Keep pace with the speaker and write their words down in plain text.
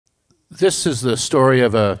This is the story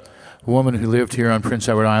of a woman who lived here on Prince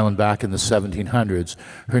Edward Island back in the 1700s.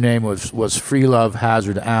 Her name was Freelove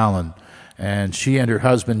Hazard Allen, and she and her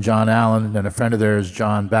husband, John Allen, and a friend of theirs,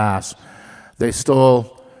 John Bass, they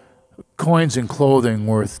stole coins and clothing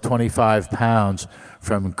worth 25 pounds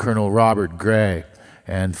from Colonel Robert Gray.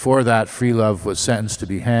 And for that, Freelove was sentenced to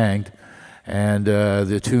be hanged. And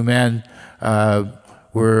the two men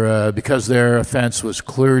were, because their offense was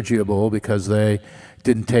clergyable, because they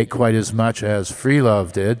didn't take quite as much as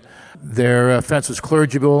Freelove did, their offense was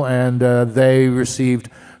clergyable, and they received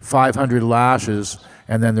 500 lashes,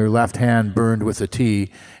 and then their left hand burned with a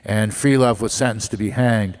T, and Freelove was sentenced to be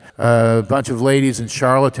hanged. A bunch of ladies in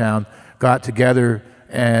Charlottetown got together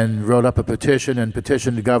and wrote up a petition and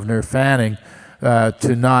petitioned Governor Fanning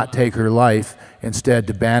to not take her life, instead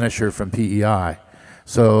to banish her from PEI.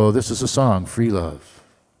 So this is a song, Freelove.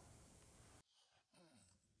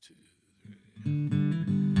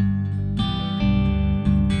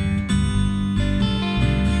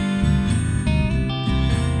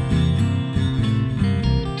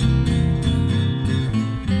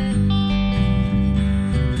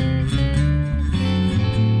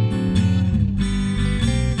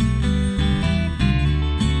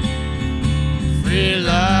 Free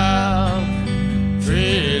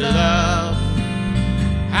love,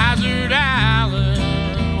 Hazard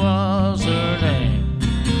Allen was her name.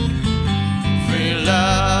 Free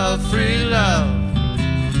love,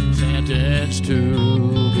 sentenced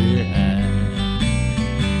to be hanged.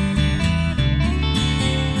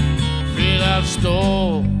 Free love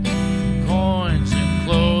stole coins and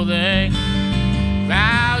clothing,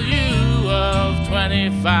 value of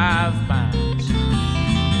 25 pounds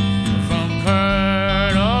from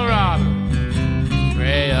Colonel Robert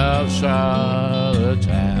Gray of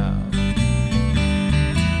Charlottetown.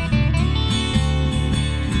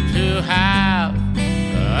 To have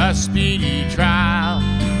a speedy trial,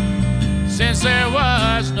 since there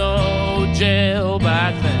was no jail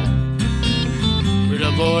back then, with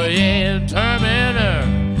a boy intermiter,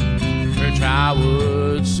 her trial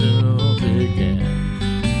would soon begin.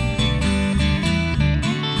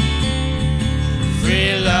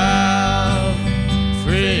 Free love,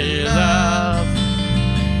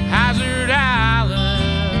 Hazard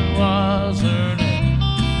Allen was her name.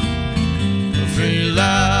 Free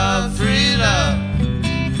love,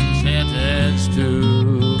 sentenced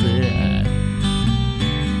to be hanged.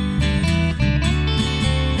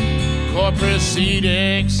 Court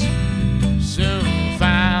proceedings soon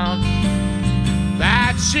found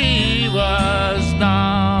that she was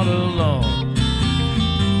not alone.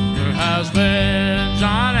 Her husband,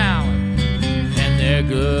 John Allen, and their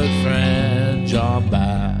good friend, John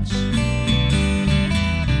Bass.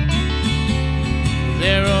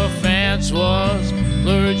 Their offense was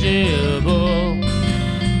clergyable,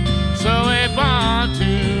 so they bond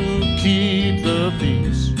to keep the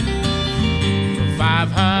peace. For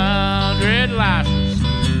 500 lashes,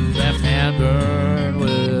 left hand burned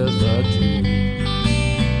with a T.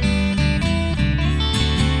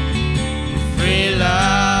 Free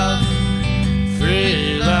love,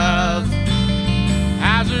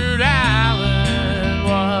 Hazard Allen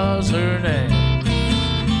was her name.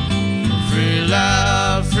 Free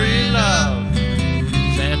love,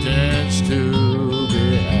 sentenced to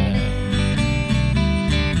be hanged.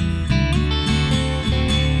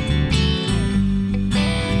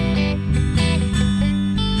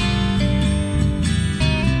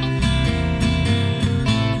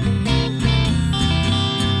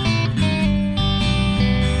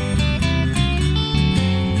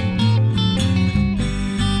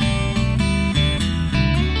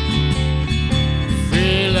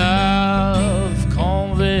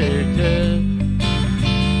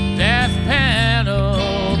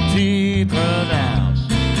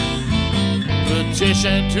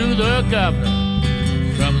 Petition to the governor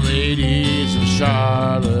from ladies of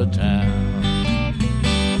Charlottetown,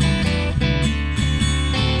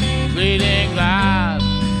 pleading that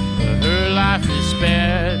her life be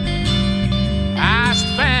spared, asked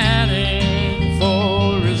Fanning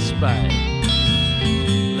for respite,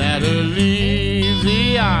 let her leave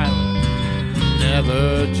the island,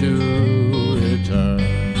 never to return.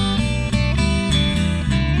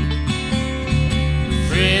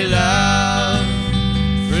 Free love,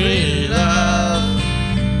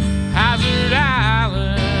 Hazard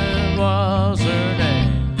Allen was her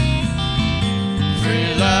name.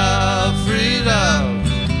 Free love,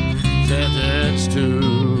 sentenced to